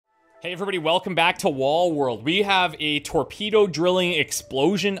Hey everybody, welcome back to Wall World. We have a torpedo drilling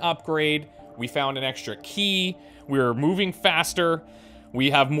explosion upgrade. We found an extra key. We're moving faster. We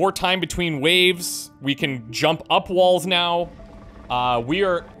have more time between waves. We can jump up walls now. We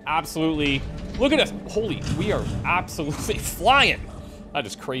are absolutely, look at us. Holy, we are absolutely flying. That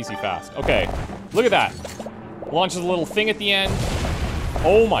is crazy fast. Okay, look at that. Launches a little thing at the end.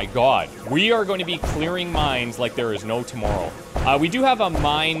 Oh my god. We are going to be clearing mines like there is no tomorrow. We do have a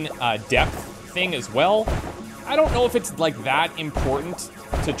mine depth thing as well. I don't know if it's like that important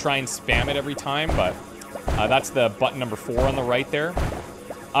to try and spam it every time, but that's the button number 4 on the right there.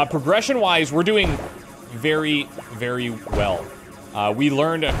 Progression-wise, we're doing very, very well. We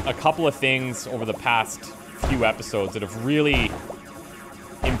learned a couple of things over the past few episodes that have really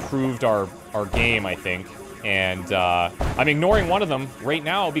improved our game, I think. And I'm ignoring one of them right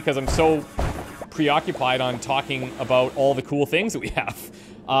now because I'm so preoccupied on talking about all the cool things that we have.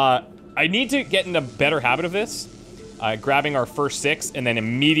 I need to get in a better habit of this, grabbing our first 6 and then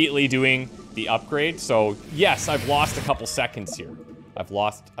immediately doing the upgrade. So yes, I've lost a couple seconds here. I've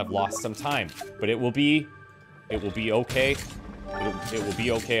lost some time, but it will be okay. It will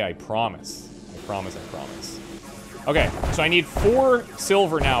be okay, I promise. I promise. Okay, so I need 4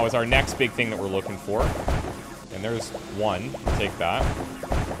 silver now as our next big thing that we're looking for. And there's 1, we'll take that.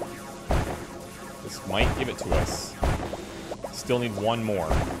 This might give it to us. Still need 1 more.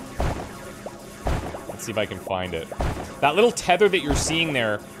 Let's see if I can find it. That little tether that you're seeing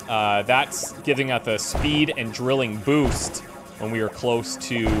there, that's giving us a speed and drilling boost when we are close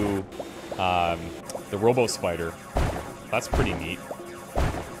to the Robo Spider. That's pretty neat.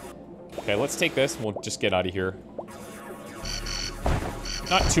 Okay, let's take this and we'll just get out of here.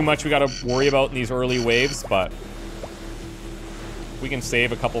 Not too much we gotta worry about in these early waves, but if we can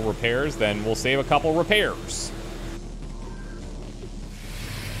save a couple repairs, then we'll save a couple repairs.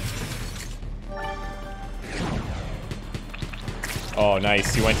 Oh,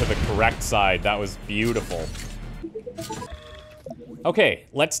 nice. You went to the correct side. That was beautiful. Okay,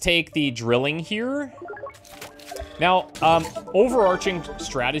 let's take the drilling here. Now, overarching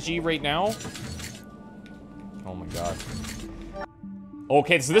strategy right now. Oh my god.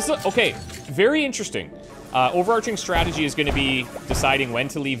 Okay, so this is, okay, very interesting. Overarching strategy is going to be deciding when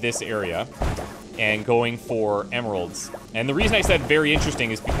to leave this area and going for emeralds. And the reason I said very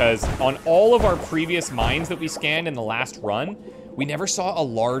interesting is because on all of our previous mines that we scanned in the last run, we never saw a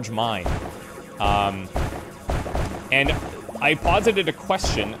large mine. And I posited a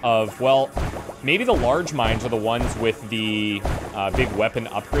question of, well, maybe the large mines are the ones with the big weapon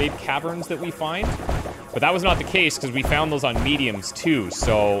upgrade caverns that we find. But that was not the case because we found those on mediums too.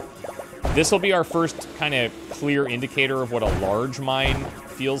 So this will be our first kind of clear indicator of what a large mine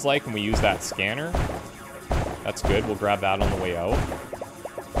feels like when we use that scanner. That's good. We'll grab that on the way out.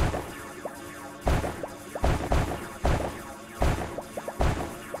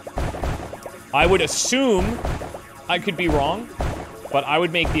 I would assume, I could be wrong, but I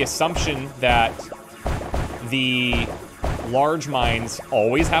would make the assumption that the large mines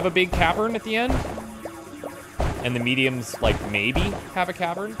always have a big cavern at the end. And the mediums, like, maybe have a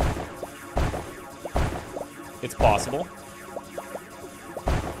cavern. It's possible.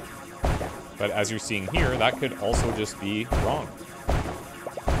 But as you're seeing here, that could also just be wrong.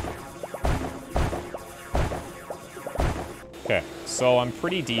 Okay, so I'm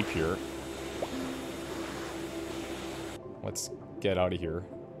pretty deep here. Let's get out of here.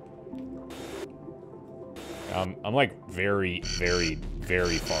 I'm like very, very,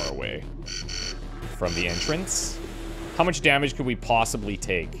 very far away from the entrance. How much damage could we possibly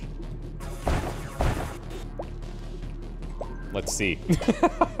take? Let's see.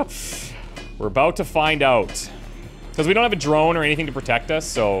 We're about to find out. Because we don't have a drone or anything to protect us,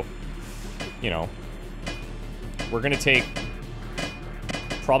 so, you know, we're gonna take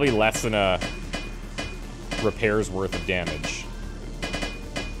probably less than a repair's worth of damage.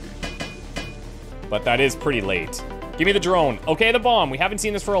 But that is pretty late. Give me the drone. Okay, the bomb. We haven't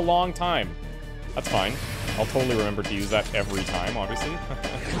seen this for a long time. That's fine. I'll totally remember to use that every time, obviously.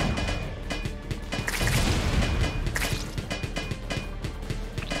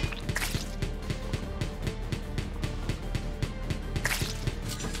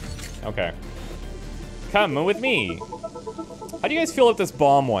 Okay. Come with me. How do you guys feel about this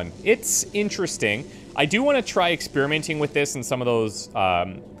bomb one? It's interesting. I do want to try experimenting with this in some of those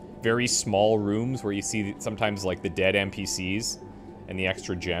very small rooms where you see sometimes like the dead NPCs and the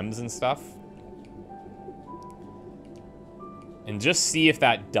extra gems and stuff. And just see if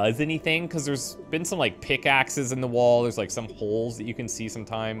that does anything, because there's been some like pickaxes in the wall. There's like some holes that you can see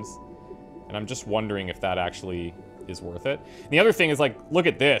sometimes. And I'm just wondering if that actually is worth it. And the other thing is, like, look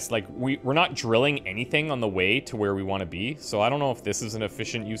at this. Like, we're not drilling anything on the way to where we want to be. So I don't know if this is an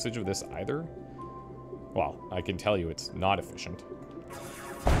efficient usage of this either. Well, I can tell you it's not efficient.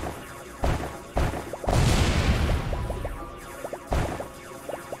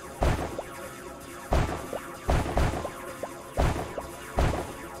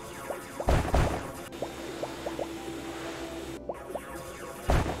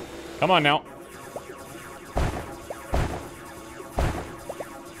 Come on now.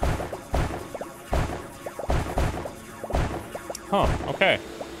 Huh, okay.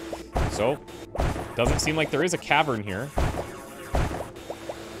 So, doesn't seem like there is a cavern here.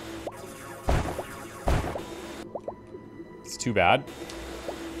 It's too bad.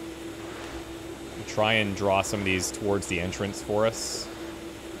 We'll try and draw some of these towards the entrance for us.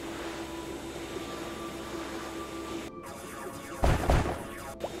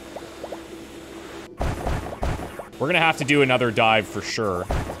 We're gonna have to do another dive for sure.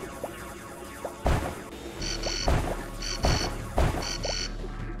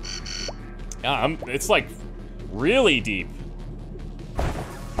 Yeah, it's like really deep.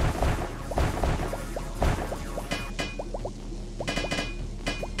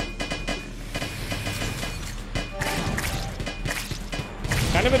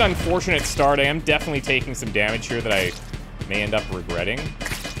 Kind of an unfortunate start. I am definitely taking some damage here that I may end up regretting.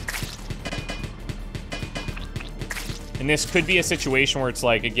 And this could be a situation where it's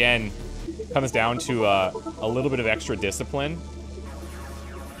like, again, comes down to a little bit of extra discipline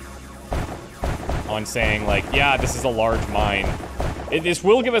on saying, like, yeah, this is a large mine. This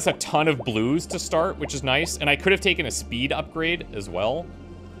will give us a ton of blues to start, which is nice. And I could have taken a speed upgrade as well.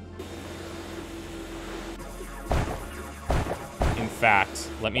 In fact,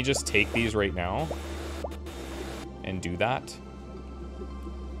 let me just take these right now and do that.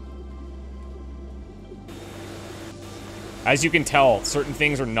 As you can tell, certain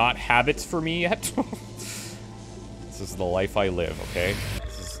things are not habits for me yet. This is the life I live, okay?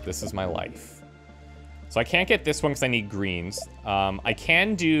 This is my life. So I can't get this one because I need greens. I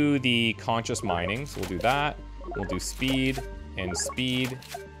can do the conscious mining, so we'll do that. We'll do speed and speed.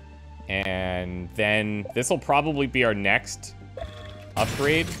 And then this will probably be our next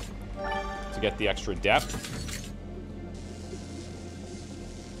upgrade to get the extra depth.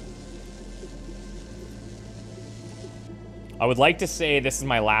 I would like to say this is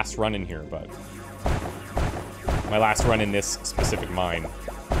my last run in here, but my last run in this specific mine.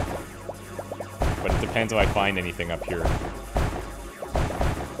 But it depends if I find anything up here.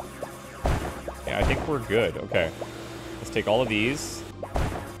 Yeah, I think we're good. Okay. Let's take all of these.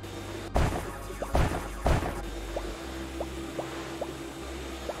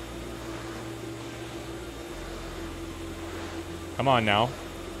 Come on now.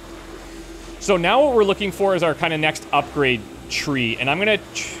 So now what we're looking for is our kind of next upgrade tree, and I'm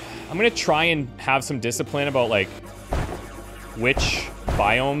gonna try and have some discipline about like which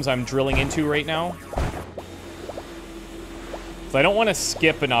biomes I'm drilling into right now. So I don't want to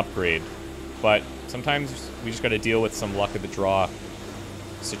skip an upgrade, but sometimes we just got to deal with some luck of the draw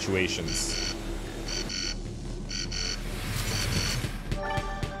situations.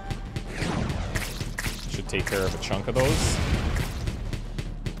 Should take care of a chunk of those.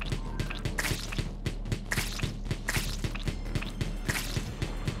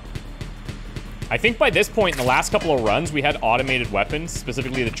 I think by this point in the last couple of runs, we had automated weapons,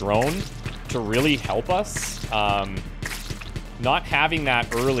 specifically the drone, to really help us. Not having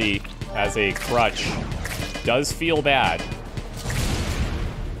that early as a crutch does feel bad.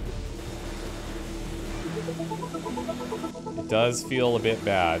 It does feel a bit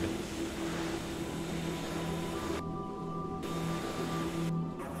bad.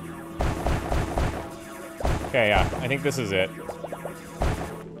 Okay, yeah, I think this is it.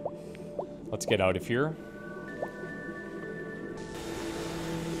 Let's get out of here.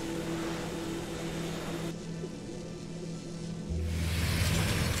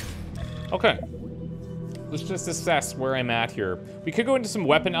 Okay. Let's just assess where I'm at here. We could go into some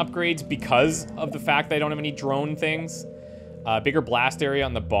weapon upgrades because of the fact that I don't have any drone things. Bigger blast area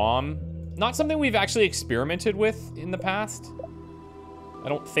on the bomb. Not something we've actually experimented with in the past. I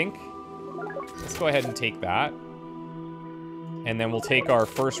don't think. Let's go ahead and take that. And then we'll take our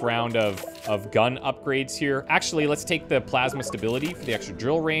first round of gun upgrades here. Actually, let's take the plasma stability for the extra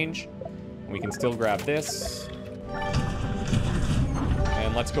drill range. We can still grab this.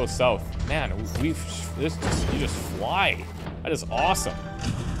 And let's go south. Man, you just fly. That is awesome.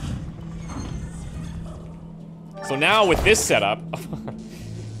 So now with this setup,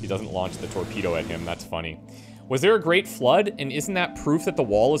 he doesn't launch the torpedo at him. That's funny. Was there a great flood? And isn't that proof that the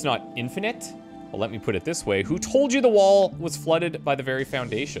wall is not infinite? Well, let me put it this way. Who told you the wall was flooded by the very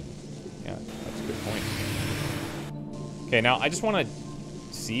foundation? Yeah, that's a good point. Okay, now I just want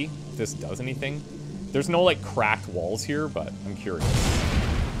to see if this does anything. There's no, like, cracked walls here, but I'm curious.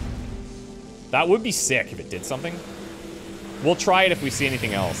 That would be sick if it did something. We'll try it if we see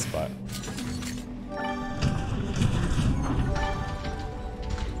anything else, but...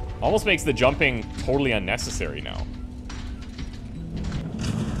 almost makes the jumping totally unnecessary now.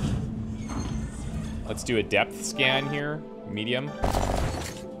 Let's do a depth scan here. Medium.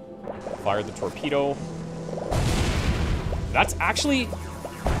 Fire the torpedo. That's actually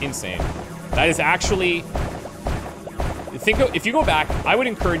insane. That is actually... if you go back, I would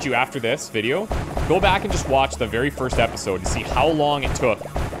encourage you after this video, go back and just watch the very first episode to see how long it took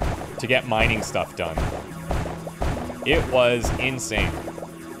to get mining stuff done. It was insane.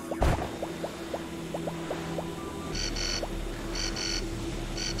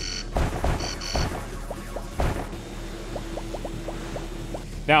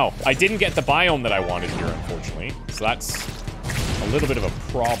 Now, I didn't get the biome that I wanted here, unfortunately, so that's a little bit of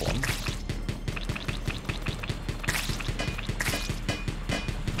a problem.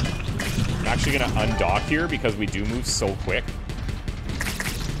 I'm actually gonna undock here because we do move so quick.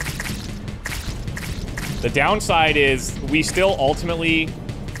 The downside is we still ultimately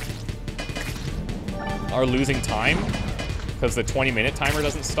are losing time because the 20-minute timer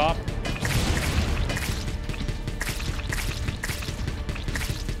doesn't stop.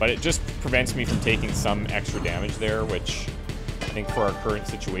 But it just prevents me from taking some extra damage there, which I think for our current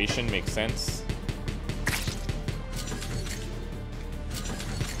situation makes sense.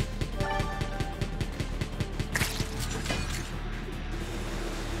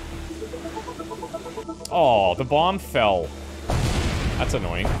 Oh, the bomb fell. That's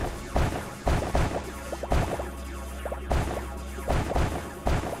annoying.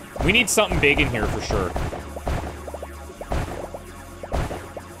 We need something big in here for sure.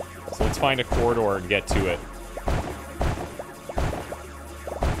 So let's find a corridor and get to it.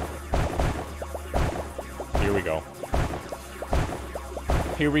 Here we go.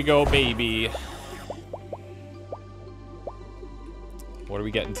 Here we go, baby. What are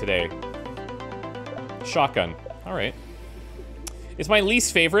we getting today? Shotgun. All right. It's my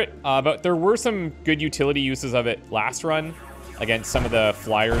least favorite, but there were some good utility uses of it last run against some of the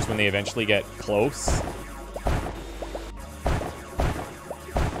flyers when they eventually get close.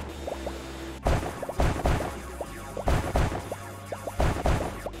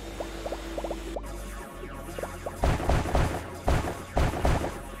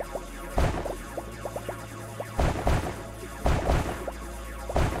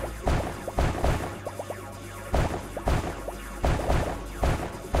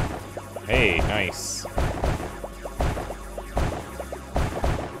 Hey, nice.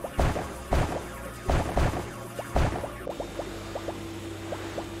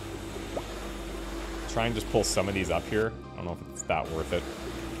 Try and just pull some of these up here. I don't know if it's that worth it,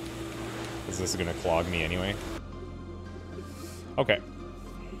 because this is gonna clog me anyway. Okay.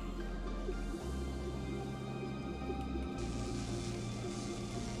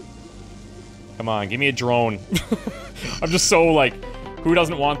 Come on, give me a drone. I'm just so like, who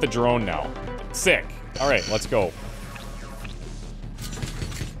doesn't want the drone now? Sick. All right, let's go.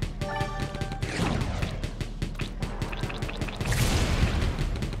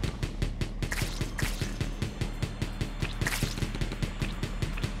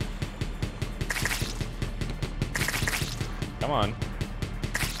 Come on.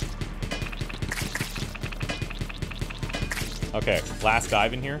 Okay, last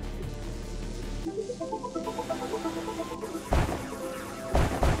dive in here.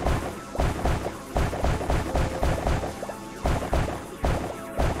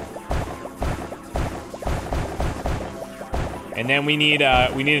 And then we need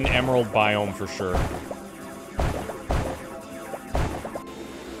an emerald biome for sure.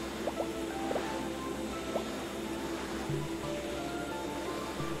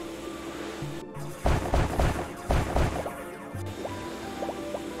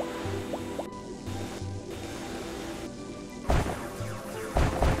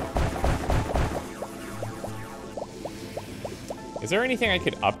 Is there anything I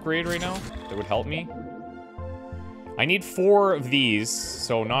could upgrade right now that would help me? I need 4 of these,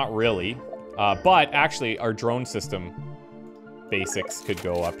 so not really. But actually, our drone system basics could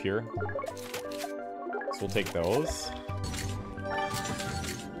go up here. So we'll take those.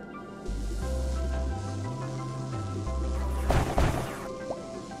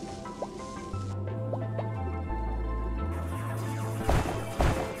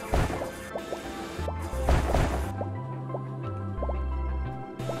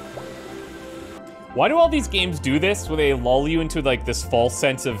 Why do all these games do this, where they lull you into, like, this false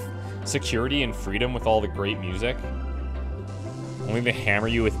sense of security and freedom with all the great music? Only they hammer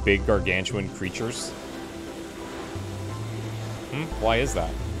you with big gargantuan creatures? Why is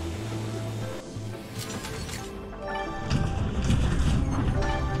that?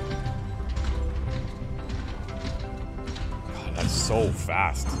 God, that's so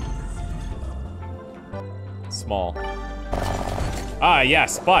fast. Small. Ah,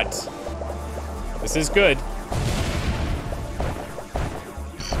 yes, but this is good.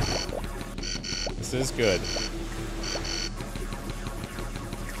 This is good.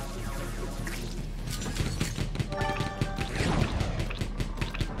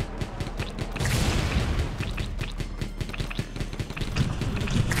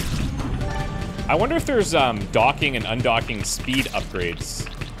 I wonder if there's docking and undocking speed upgrades.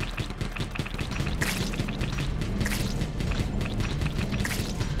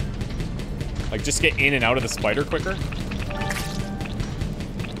 Like, just get in and out of the spider quicker?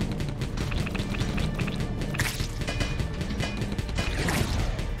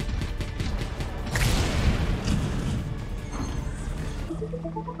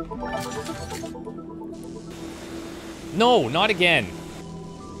 No, not again.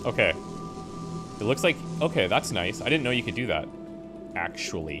 Okay. It looks like... Okay, that's nice. I didn't know you could do that.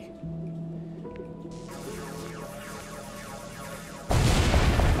 Actually.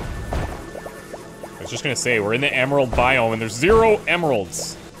 I was just gonna say, we're in the emerald biome and there's 0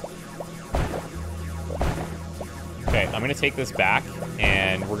 emeralds. Okay, I'm gonna take this back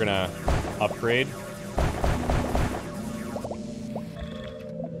and we're gonna upgrade.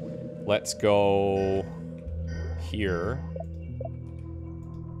 Let's go here.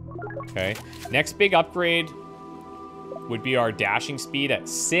 Okay. Next big upgrade would be our dashing speed at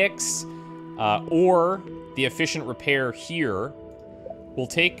 6, or the efficient repair here. We'll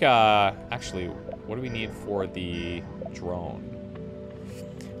take, actually, what do we need for the drone?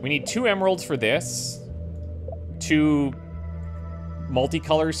 We need 2 emeralds for this, 2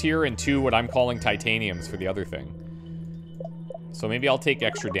 multicolors here, and 2 what I'm calling titaniums for the other thing. So maybe I'll take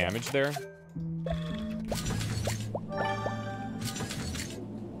extra damage there.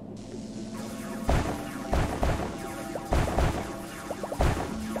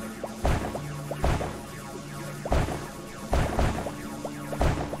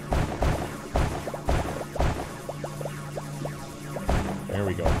 There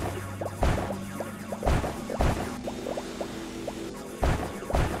we go.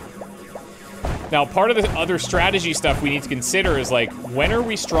 Now, part of the other strategy stuff we need to consider is, like, when are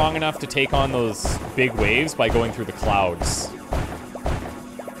we strong enough to take on those big waves by going through the clouds?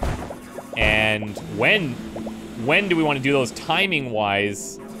 And when do we want to do those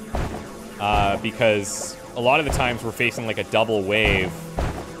timing-wise? Because a lot of the times we're facing, like, a double wave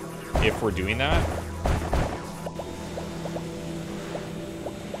if we're doing that.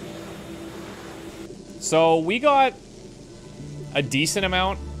 So we got a decent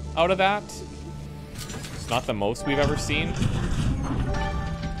amount out of that. It's not the most we've ever seen.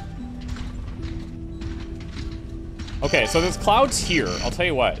 Okay, so there's clouds here. I'll tell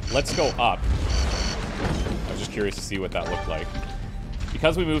you what, let's go up. I was just curious to see what that looked like.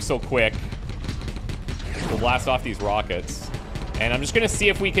 Because we move so quick, we'll blast off these rockets. And I'm just gonna see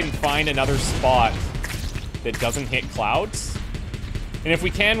if we can find another spot that doesn't hit clouds. And if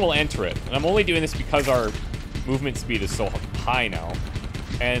we can, we'll enter it. And I'm only doing this because our movement speed is so high now.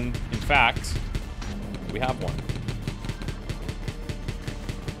 And, in fact, we have one.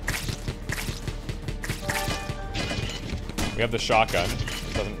 We have the shotgun.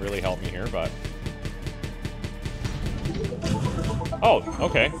 It doesn't really help me here, but... Oh,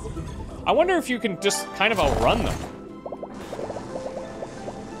 okay. I wonder if you can just kind of outrun them.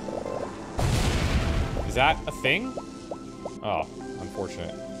 Is that a thing? Oh.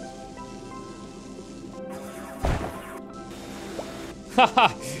 Unfortunate.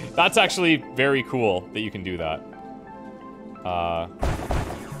 Haha, that's actually very cool that you can do that.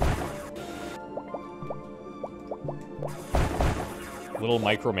 Little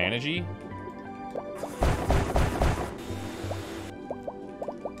micromanagey.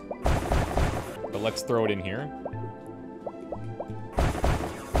 But let's throw it in here.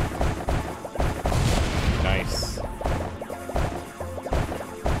 Nice.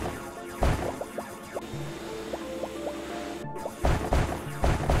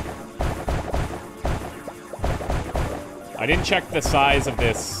 I didn't check the size of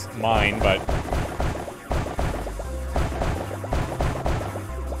this mine, but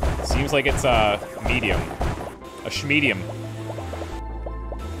it seems like it's a medium, a schmedium.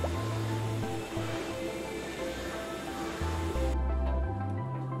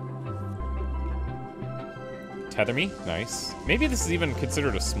 Tether me? Nice. Maybe this is even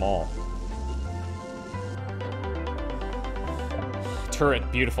considered a small.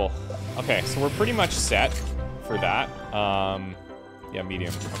 Turret, beautiful. Okay, so we're pretty much set for that. Yeah,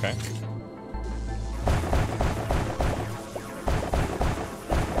 medium, okay.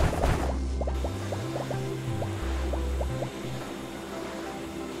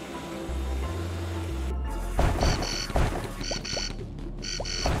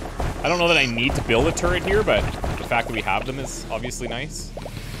 I don't know that I need to build a turret here, but the fact that we have them is obviously nice.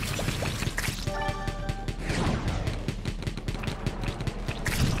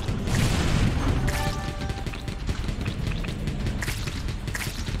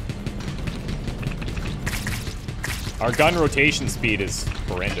 Our gun rotation speed is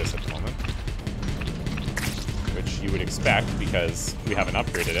horrendous at the moment, which you would expect because we haven't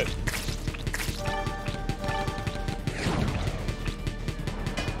upgraded it.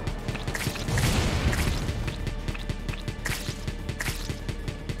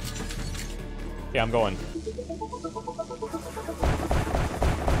 Yeah, I'm going.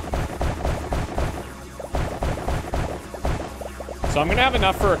 So I'm gonna have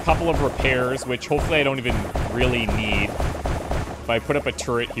enough for a couple of repairs, which hopefully I don't even really need. If I put up a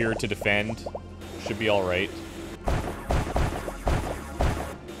turret here to defend, should be all right.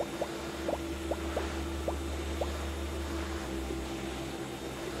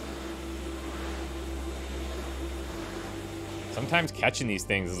 Sometimes catching these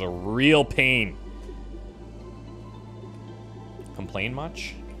things is a real pain. Complain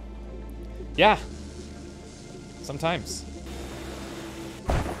much? Yeah. Sometimes.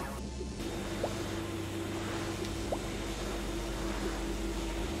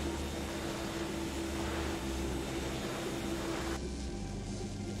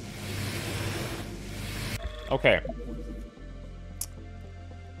 Okay.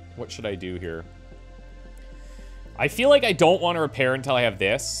 What should I do here? I feel like I don't want to repair until I have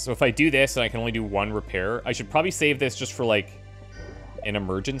this. So if I do this and I can only do one repair, I should probably save this just for like an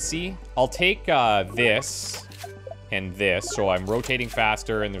emergency. I'll take this and this, so I'm rotating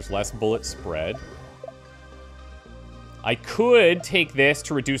faster and there's less bullet spread. I could take this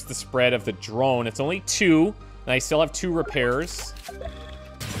to reduce the spread of the drone. It's only 2, and I still have 2 repairs.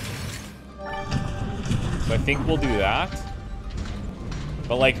 So I think we'll do that.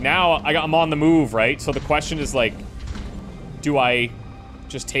 But like now, I'm on the move, right? So the question is like, do I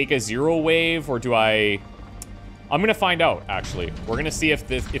just take a 0 wave or do I... I'm gonna find out, actually. We're gonna see if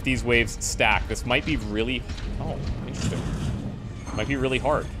these waves stack. This might be really... Oh, interesting. Might be really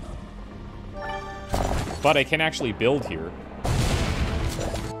hard. But I can actually build here.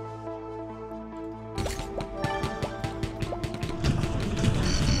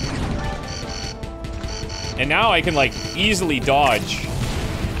 And now I can, like, easily dodge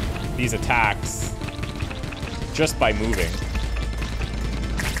these attacks just by moving.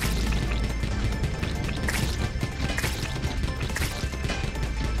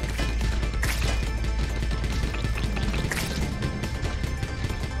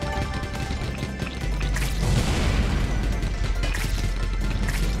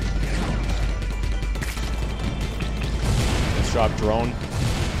 Let's drop drone.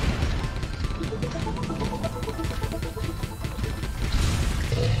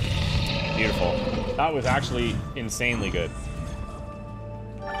 Beautiful. That was actually insanely good.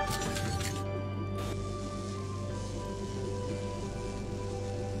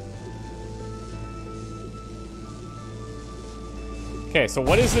 Okay, so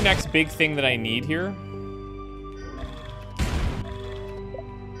what is the next big thing that I need here?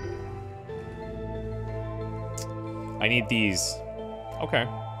 I need these. Okay.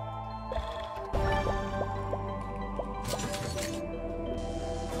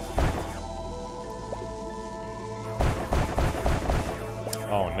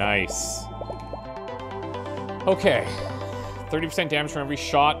 Oh, nice. Okay. 30% damage from every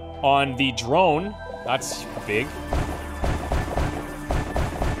shot on the drone. That's big.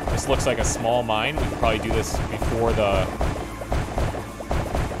 This looks like a small mine. We could probably do this before the...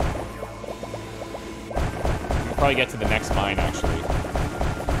 We could probably get to the next mine, actually.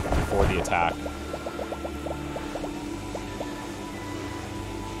 Before the attack.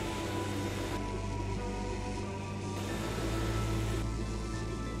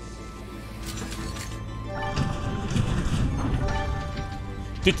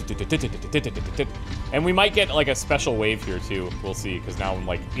 And we might get like a special wave here too. We'll see, because now I'm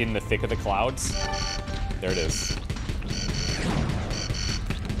like in the thick of the clouds. There it is.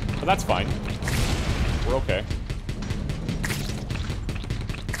 But that's fine. We're okay.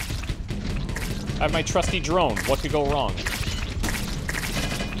 I have my trusty drone. What could go wrong?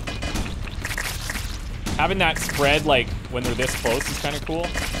 Having that spread, like, when they're this close is kind of cool.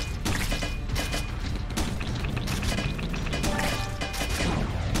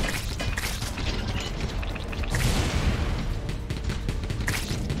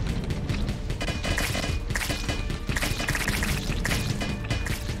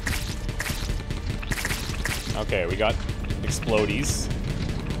 Okay, we got explodies.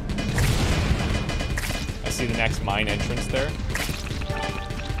 I see the next mine entrance there.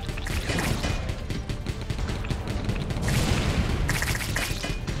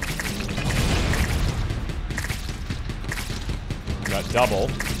 Got double.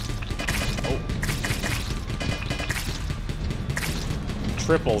 Oh.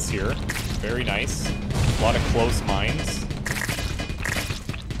 Triples here. Very nice. A lot of close mines.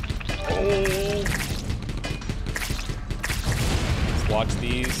 Oh. Let's watch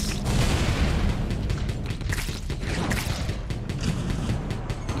these.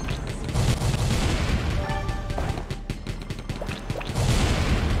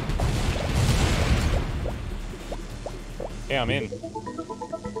 Okay, I'm in.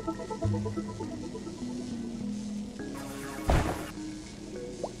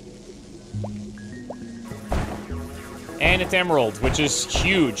 And it's emeralds, which is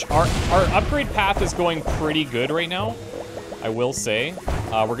huge. Our upgrade path is going pretty good right now, I will say.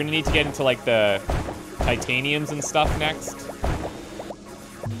 We're gonna need to get into like the titaniums and stuff next.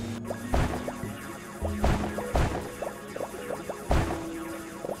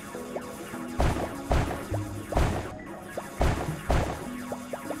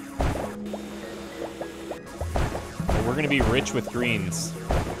 We're gonna be rich with greens.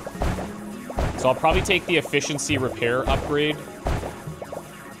 So I'll probably take the efficiency repair upgrade.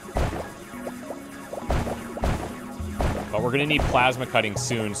 But we're gonna need plasma cutting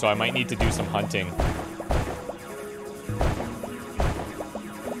soon, so I might need to do some hunting.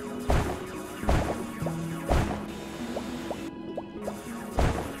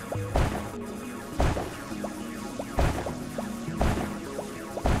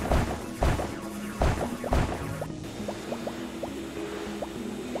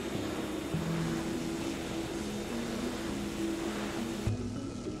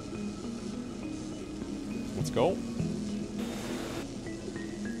 Let's go.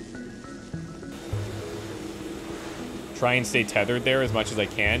 Try and stay tethered there as much as I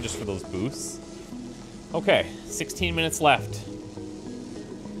can, just for those boosts. Okay, 16 minutes left.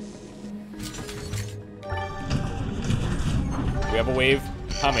 We have a wave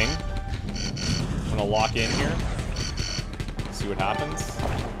coming. I'm gonna lock in here. See what happens.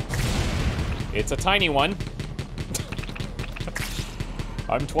 It's a tiny one.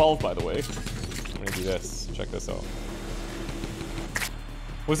 I'm 12, by the way. I'm gonna do this. Check this out.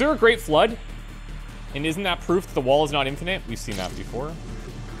 Was there a great flood? And isn't that proof that the wall is not infinite? We've seen that before.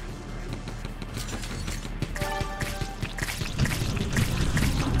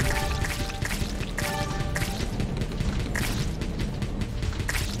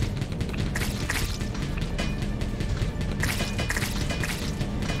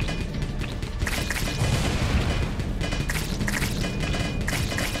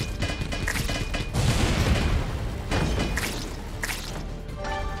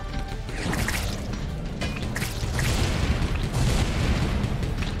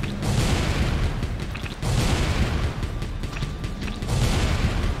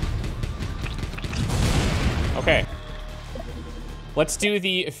 Okay. Let's do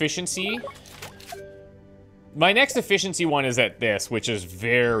the efficiency. My next efficiency one is at this, which is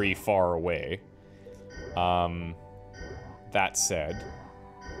very far away. That said,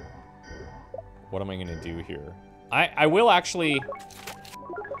 what am I gonna do here? I will actually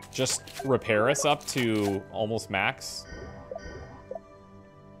just repair us up to almost max.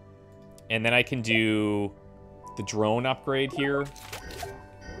 And then I can do the drone upgrade here.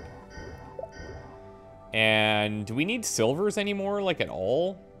 And do we need silvers anymore, like, at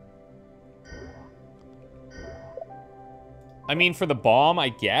all? I mean, for the bomb, I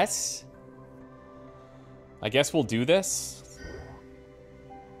guess. I guess we'll do this.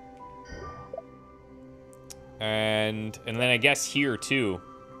 And then I guess here, too,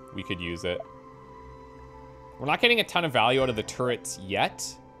 we could use it. We're not getting a ton of value out of the turrets yet.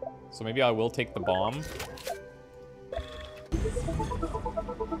 So maybe I will take the bomb.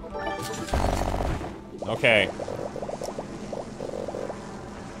 Okay.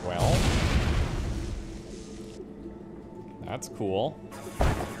 Well. That's cool.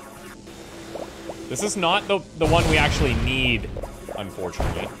 This is not the one we actually need,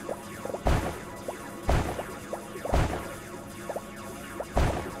 unfortunately.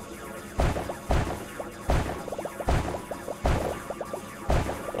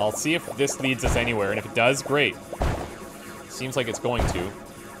 I'll see if this leads us anywhere, and if it does, great. Seems like it's going to.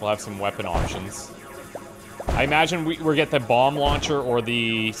 We'll have some weapon options. I imagine we'll get the bomb launcher or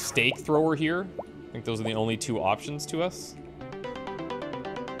the stake thrower here. I think those are the only two options to us.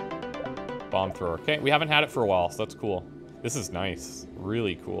 Bomb thrower. Okay, we haven't had it for a while, so that's cool. This is nice.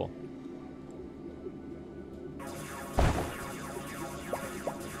 Really cool.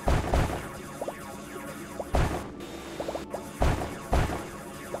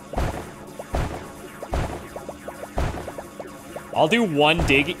 I'll do one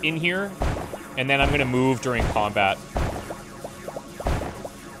dig in here, and then I'm gonna move during combat.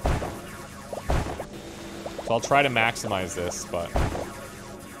 So I'll try to maximize this, but...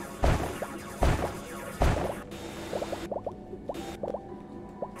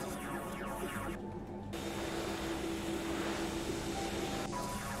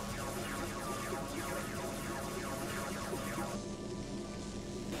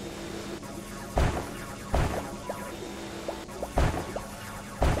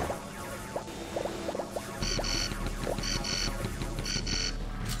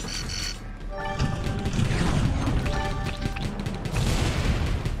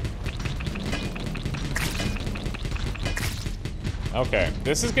 Okay,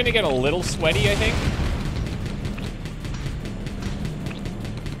 this is gonna get a little sweaty, I think.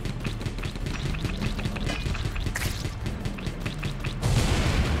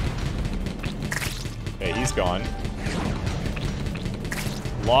 Okay, he's gone.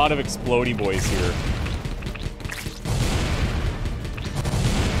 A lot of explodey boys here.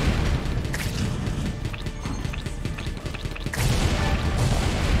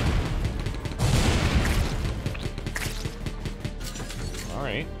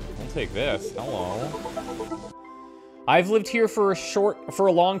 Take this. Hello. I've lived here for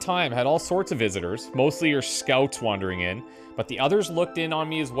a long time, had all sorts of visitors, mostly your scouts wandering in, but the others looked in on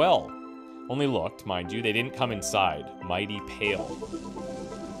me as well. Only looked, mind you, they didn't come inside. Mighty pale.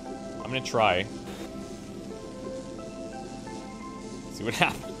 I'm gonna try. See what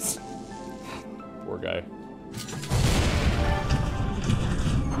happens. Poor guy.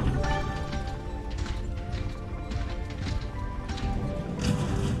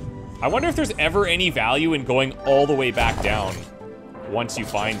 I wonder if there's ever any value in going all the way back down once you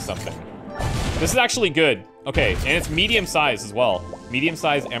find something. This is actually good. Okay, and it's medium size as well. Medium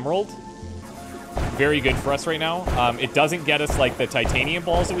size emerald. Very good for us right now. It doesn't get us like the titanium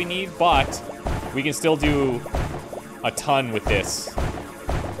balls that we need, but we can still do a ton with this.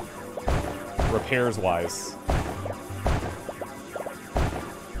 Repairs wise.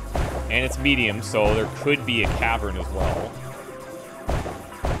 And it's medium, so there could be a cavern as well.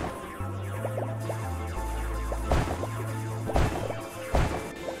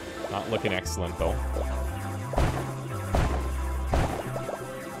 Looking excellent, though.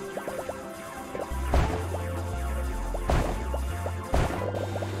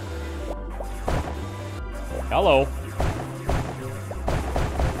 Hello.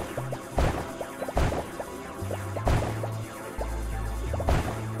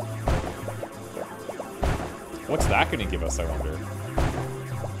 What's that gonna give us, I wonder?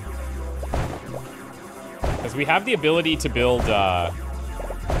 Because we have the ability to build,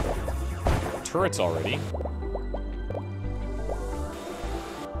 turrets already.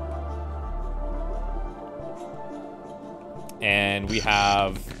 And we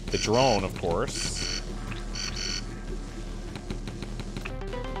have the drone, of course.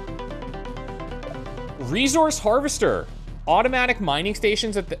 Resource harvester. Automatic mining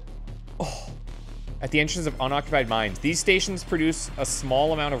stations at the entrance of unoccupied mines. These stations produce a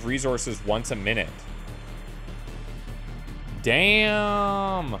small amount of resources once a minute.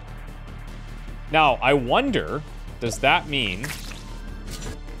 Damn. Now, I wonder, does that mean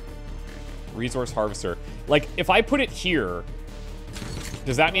resource harvester? Like, if I put it here,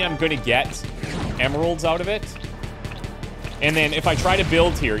 does that mean I'm going to get emeralds out of it? And then if I try to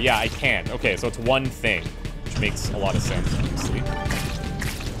build here, yeah, I can. Okay, so it's one thing, which makes a lot of sense, obviously.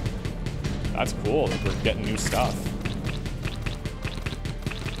 That's cool that we're getting new stuff.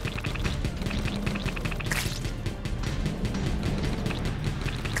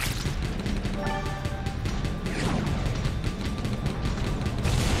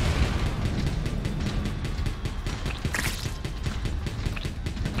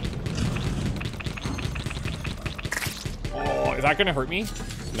 Is that gonna hurt me?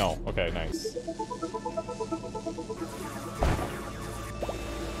 No. Okay, nice.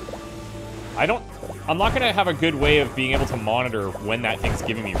 I'm not gonna have a good way of being able to monitor when that thing's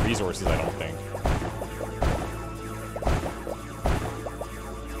giving me resources, I don't think.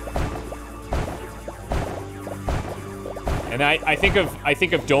 And And I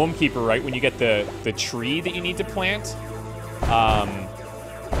think of Dome Keeper, right? When you get the tree that you need to plant,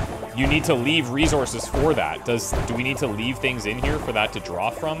 you need to leave resources for that. Do we need to leave things in here for that to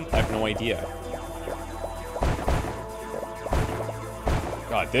draw from? I have no idea.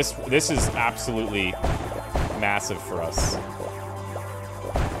 God, this is absolutely massive for us.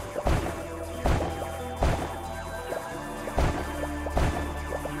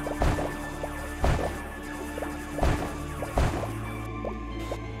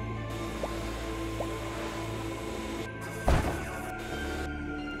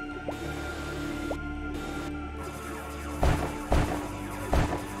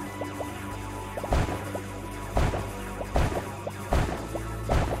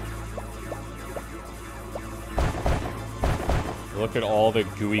 Look at all the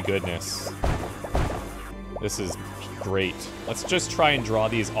gooey goodness. This is great. Let's just try and draw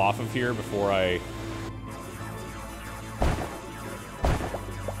these off of here before I...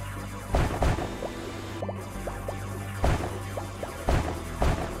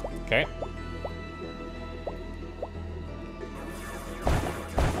 Okay.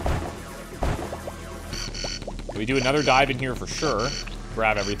 We do another dive in here for sure.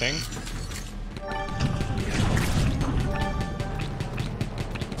 Grab everything.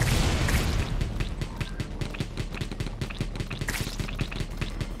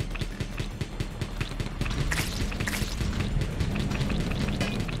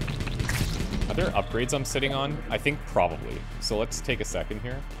 Are there upgrades I'm sitting on? I think probably. So let's take a second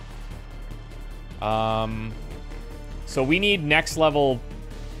here. So we need next level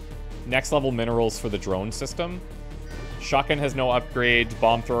minerals for the drone system. Shotgun has no upgrade.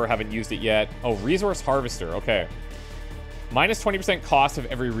 Bomb thrower, haven't used it yet. Oh, resource harvester. Okay. Minus 20% cost of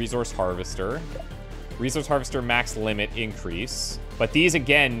every resource harvester. Resource harvester max limit increase. But these,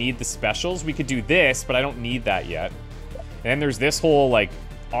 again, need the specials. We could do this, but I don't need that yet. And then there's this whole, like,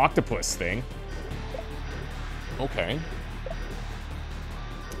 octopus thing. Okay.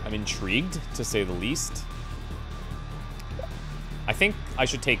 I'm intrigued, to say the least. I think I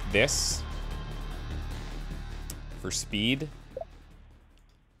should take this for speed.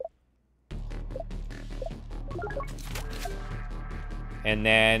 And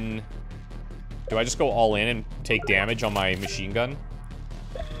then, do I just go all in and take damage on my machine gun?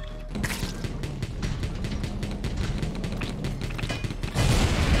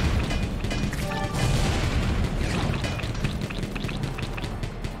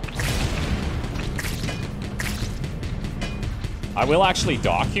 I will actually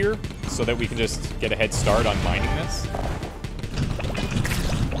dock here so that we can just get a head start on mining this.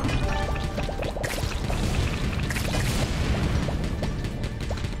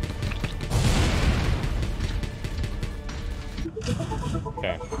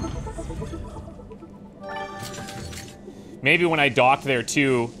 Okay. Maybe when I docked there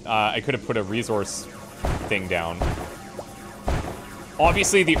too, I could have put a resource thing down.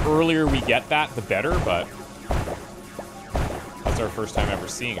 Obviously, the earlier we get that, the better, but that's our first time ever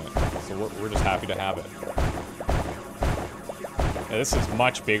seeing it, so we're just happy to have it. Yeah, this is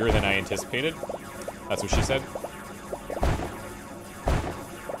much bigger than I anticipated. That's what she said.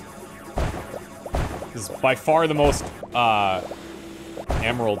 This is by far the most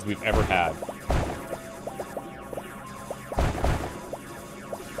emeralds we've ever had.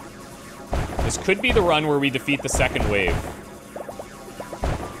 This could be the run where we defeat the second wave.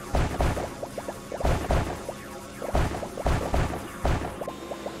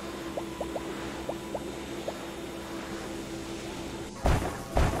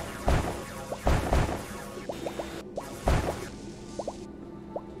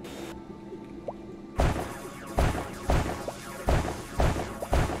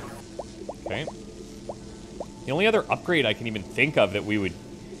 The only other upgrade I can even think of that we would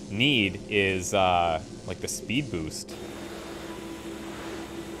need is, like, the speed boost.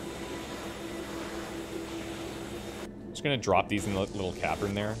 Just gonna drop these in the little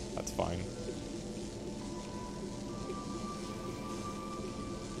cavern there. That's fine.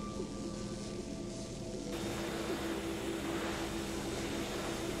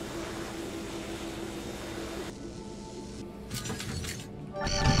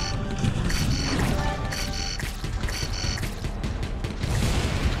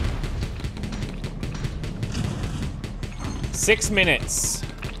 Six minutes.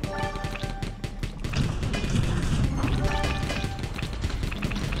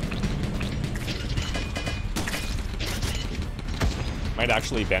 Might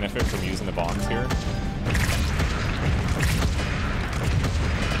actually benefit from using the bombs here.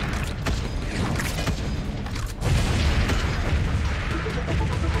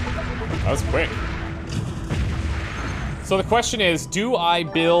 That was quick. So the question is, do I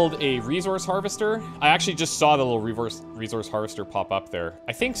build a resource harvester? I actually just saw the little resource harvester pop up there.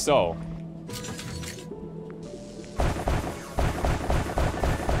 I think so.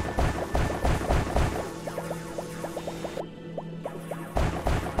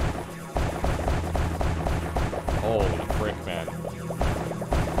 Holy frick, man.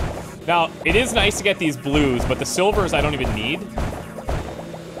 Now, it is nice to get these blues, but the silvers I don't even need.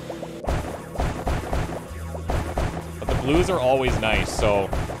 Blues are always nice, so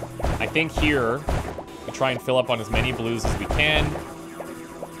I think here we try and fill up on as many blues as we can.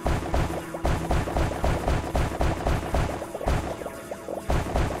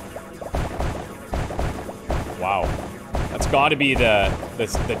 Wow, that's got to be the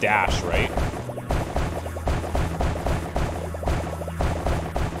dash, right?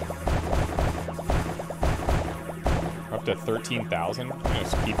 We're up to 13,000. I'm gonna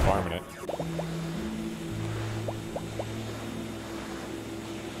just keep farming it.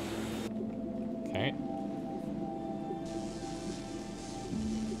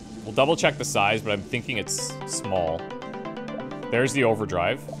 We'll double check the size, but I'm thinking it's small. There's the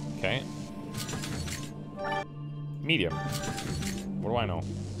overdrive. Okay. Medium. What do I know?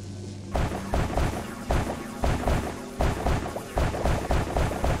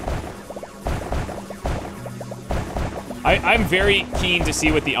 I'm very keen to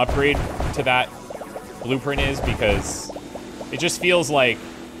see what the upgrade to that blueprint is, because it just feels like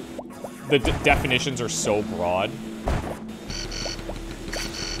the definitions are so broad.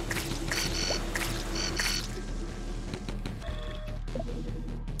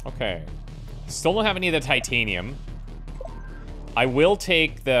 Okay. Still don't have any of the titanium. I will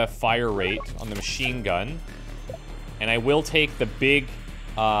take the fire rate on the machine gun. And I will take the big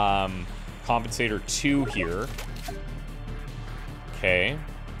compensator 2 here. Okay.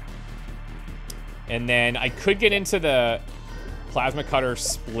 And then I could get into the plasma cutter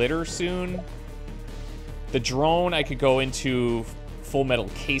splitter soon. The drone I could go into full metal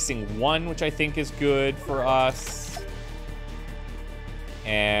casing 1, which I think is good for us.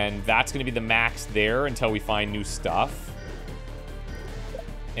 And that's going to be the max there until we find new stuff.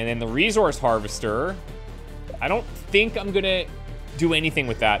 And then the resource harvester, I don't think I'm going to do anything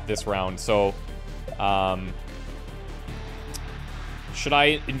with that this round. So, should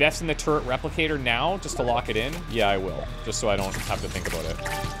I invest in the turret replicator now just to lock it in? Yeah, I will. Just so I don't have to think about it.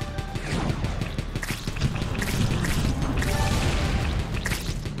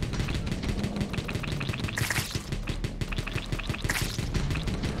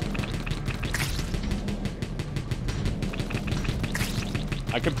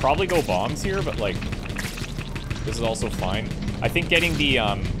 I could probably go bombs here, but like, this is also fine. I think getting the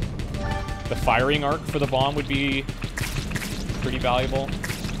firing arc for the bomb would be pretty valuable.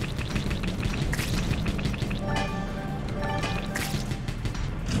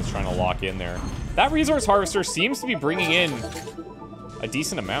 Just trying to lock in there. That resource harvester seems to be bringing in a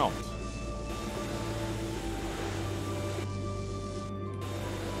decent amount.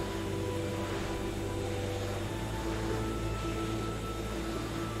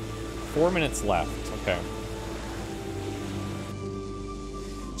 Four minutes left. Okay.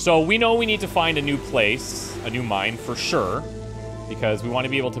 So we know we need to find a new place, a new mine for sure, because we want to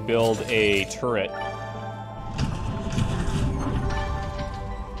be able to build a turret.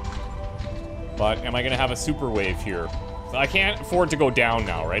 But am I going to have a super wave here? So I can't afford to go down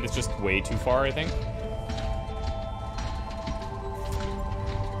now, right? It's just way too far, I think.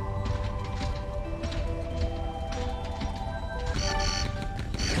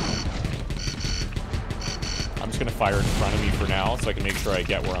 Gonna fire in front of me for now so I can make sure I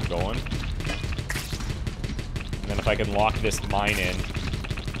get where I'm going. And then if I can lock this mine in,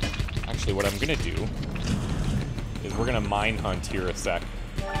 actually what I'm gonna do is we're gonna mine hunt here a sec.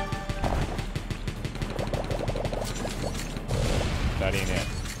 That ain't it.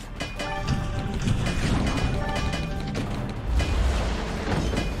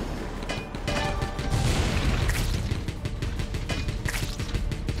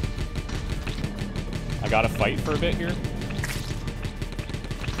 Gotta fight for a bit here.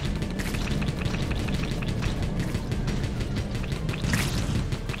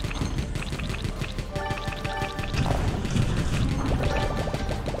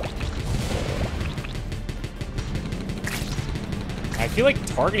 I feel like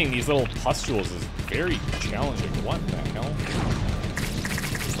targeting these little pustules is very challenging. What the hell?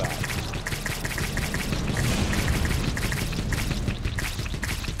 What's that?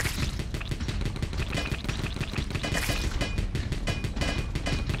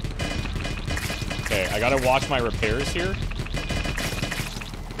 Okay, I gotta watch my repairs here.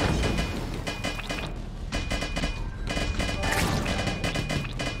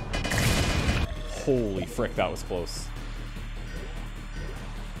 Holy frick, that was close.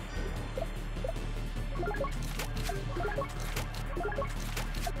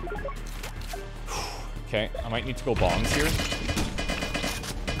 Okay, I might need to go bombs here.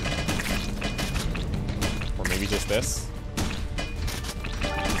 Or maybe just this.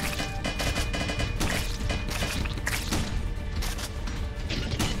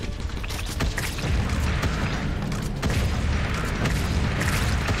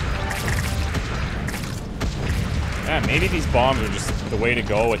 Yeah, maybe these bombs are just the way to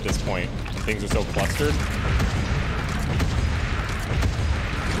go at this point. Things are so clustered.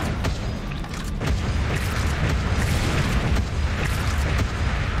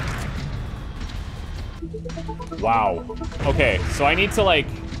 Wow. Okay, so I need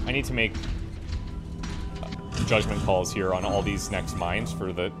to make judgment calls here on all these next mines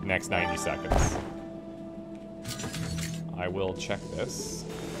for the next 90 seconds. I will check this.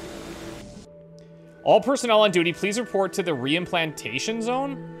 All personnel on duty, please report to the reimplantation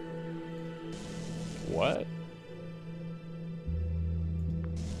zone? What?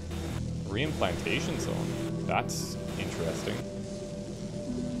 Reimplantation zone? That's interesting.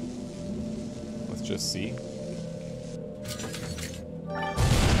 Let's just see.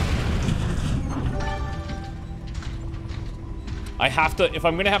 I have to, if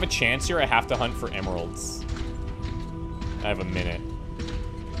I'm gonna have a chance here, I have to hunt for emeralds. I have a minute.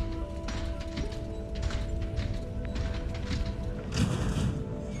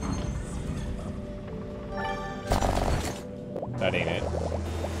 That ain't it.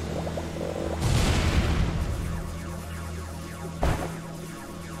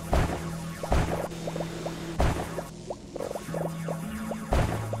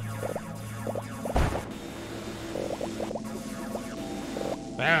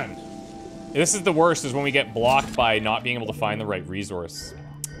 Man. This is the worst, is when we get blocked by not being able to find the right resource.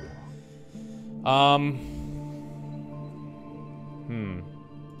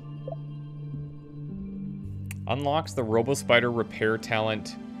 Unlocks the Robo-Spider repair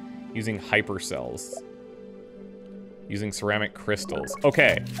talent using hypercells. Using ceramic crystals.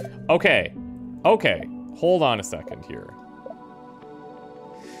 Okay. Okay. Okay. Hold on a second here.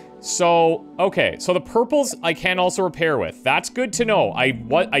 So, okay. So the purples I can also repair with. That's good to know. I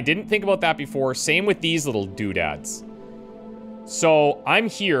didn't think about that before. Same with these little doodads. So, I'm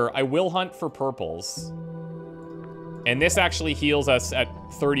here. I will hunt for purples. And this actually heals us at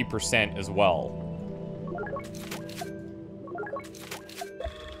 30% as well.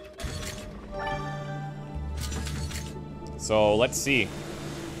 So, let's see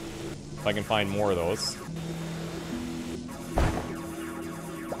if I can find more of those.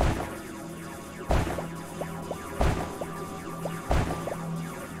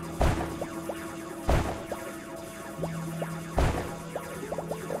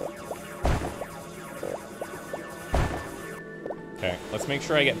 Okay, let's make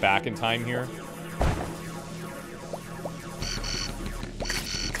sure I get back in time here.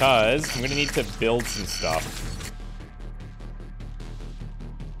 Because I'm gonna need to build some stuff.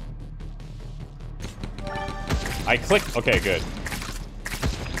 I clicked, okay, good.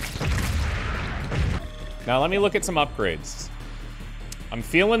 Now let me look at some upgrades. I'm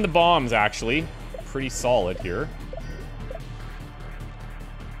feeling the bombs, actually. Pretty solid here.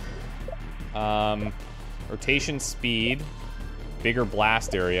 Rotation speed. Bigger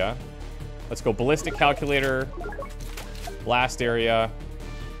blast area. Let's go ballistic calculator. Blast area.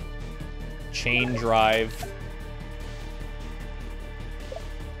 Chain drive.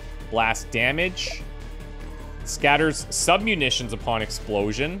 Blast damage. Scatters submunitions upon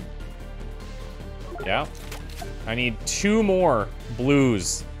explosion. Yeah. I need 2 more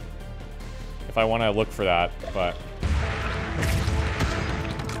blues if I want to look for that, but...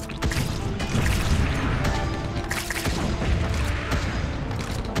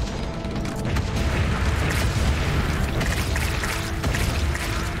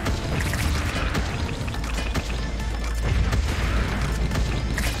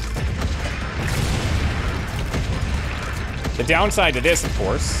 The downside to this, of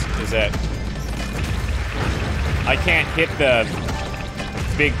course, is that I can't hit the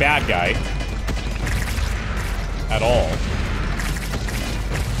big bad guy at all.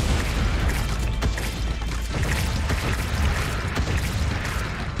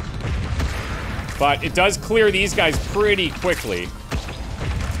 But it does clear these guys pretty quickly.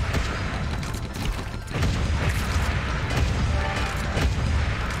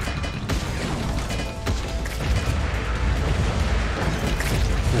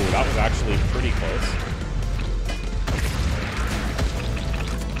 That was actually pretty close.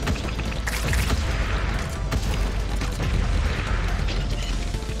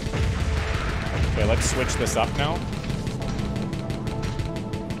 let's switch this up now.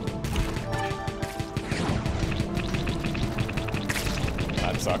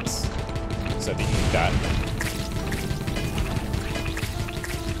 That sucks. Said to eat that.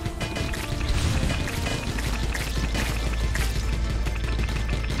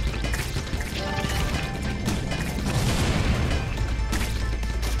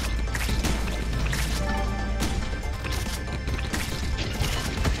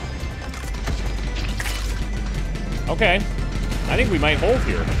 Okay, I think we might hold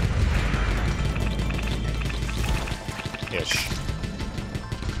here. Ish.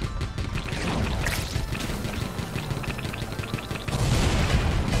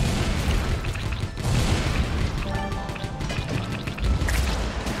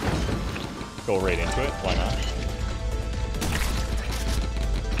 Go right into it, why not?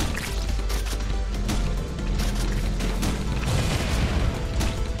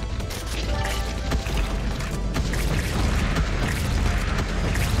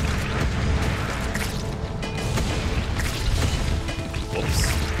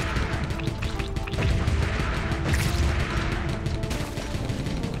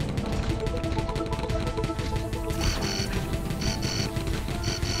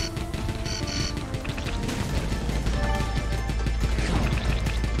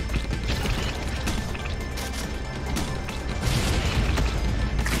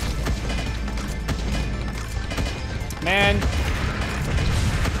 Man.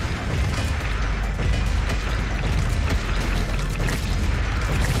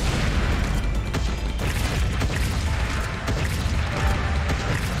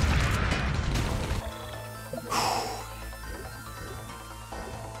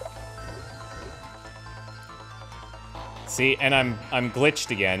 See, and I'm glitched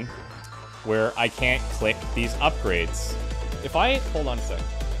again, where I can't click these upgrades. If I hold on a sec.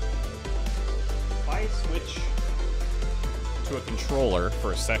 If I switch to a controller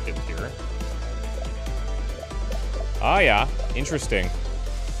for a second here. Ah, yeah. Interesting.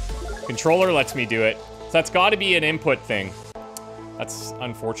 Controller lets me do it. So that's got to be an input thing. That's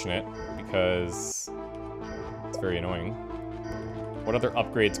unfortunate, because it's very annoying. What other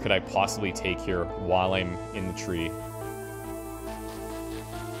upgrades could I possibly take here while I'm in the tree?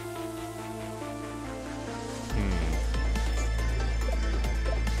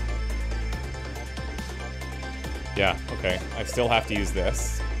 Yeah, okay. I still have to use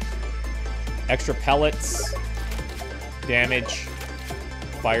this. Extra pellets. Damage.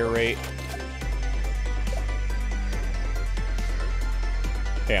 Fire rate.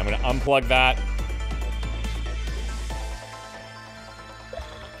 Okay, I'm gonna unplug that.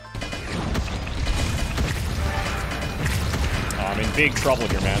 Oh, I'm in big trouble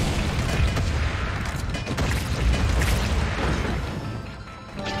here, man.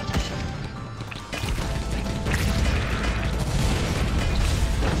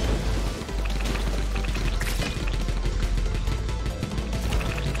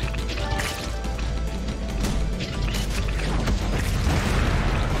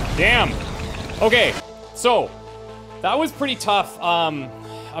 Damn. Okay, so that was pretty tough.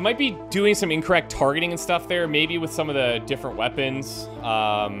 I might be doing some incorrect targeting and stuff there, maybe with some of the different weapons.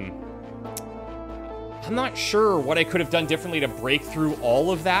 I'm not sure what I could have done differently to break through all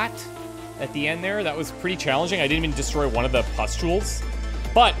of that at the end there. That was pretty challenging. I didn't even destroy one of the pustules.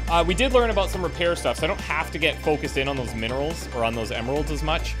 But we did learn about some repair stuff, so I don't have to get focused in on those minerals or on those emeralds as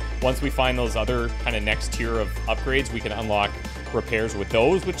much. Once we find those other kind of next tier of upgrades, we can unlock repairs with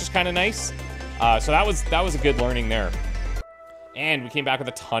those, which is kind of nice. So that was a good learning there. And we came back with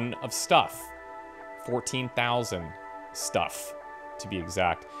a ton of stuff. 14,000 stuff, to be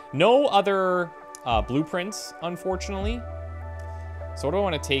exact. No other blueprints, unfortunately. So what do I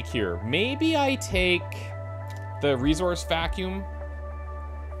want to take here? Maybe I take the resource vacuum.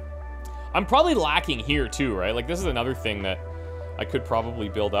 I'm probably lacking here too, right? Like, this is another thing that I could probably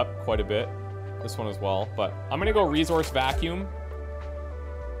build up quite a bit. This one as well. But I'm gonna go resource vacuum.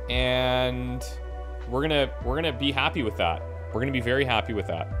 And we're gonna be happy with that. We're gonna be very happy with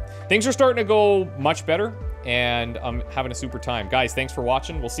that. Things are starting to go much better, and I'm having a super time. Guys, thanks for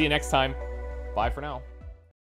watching. We'll see you next time. Bye for now.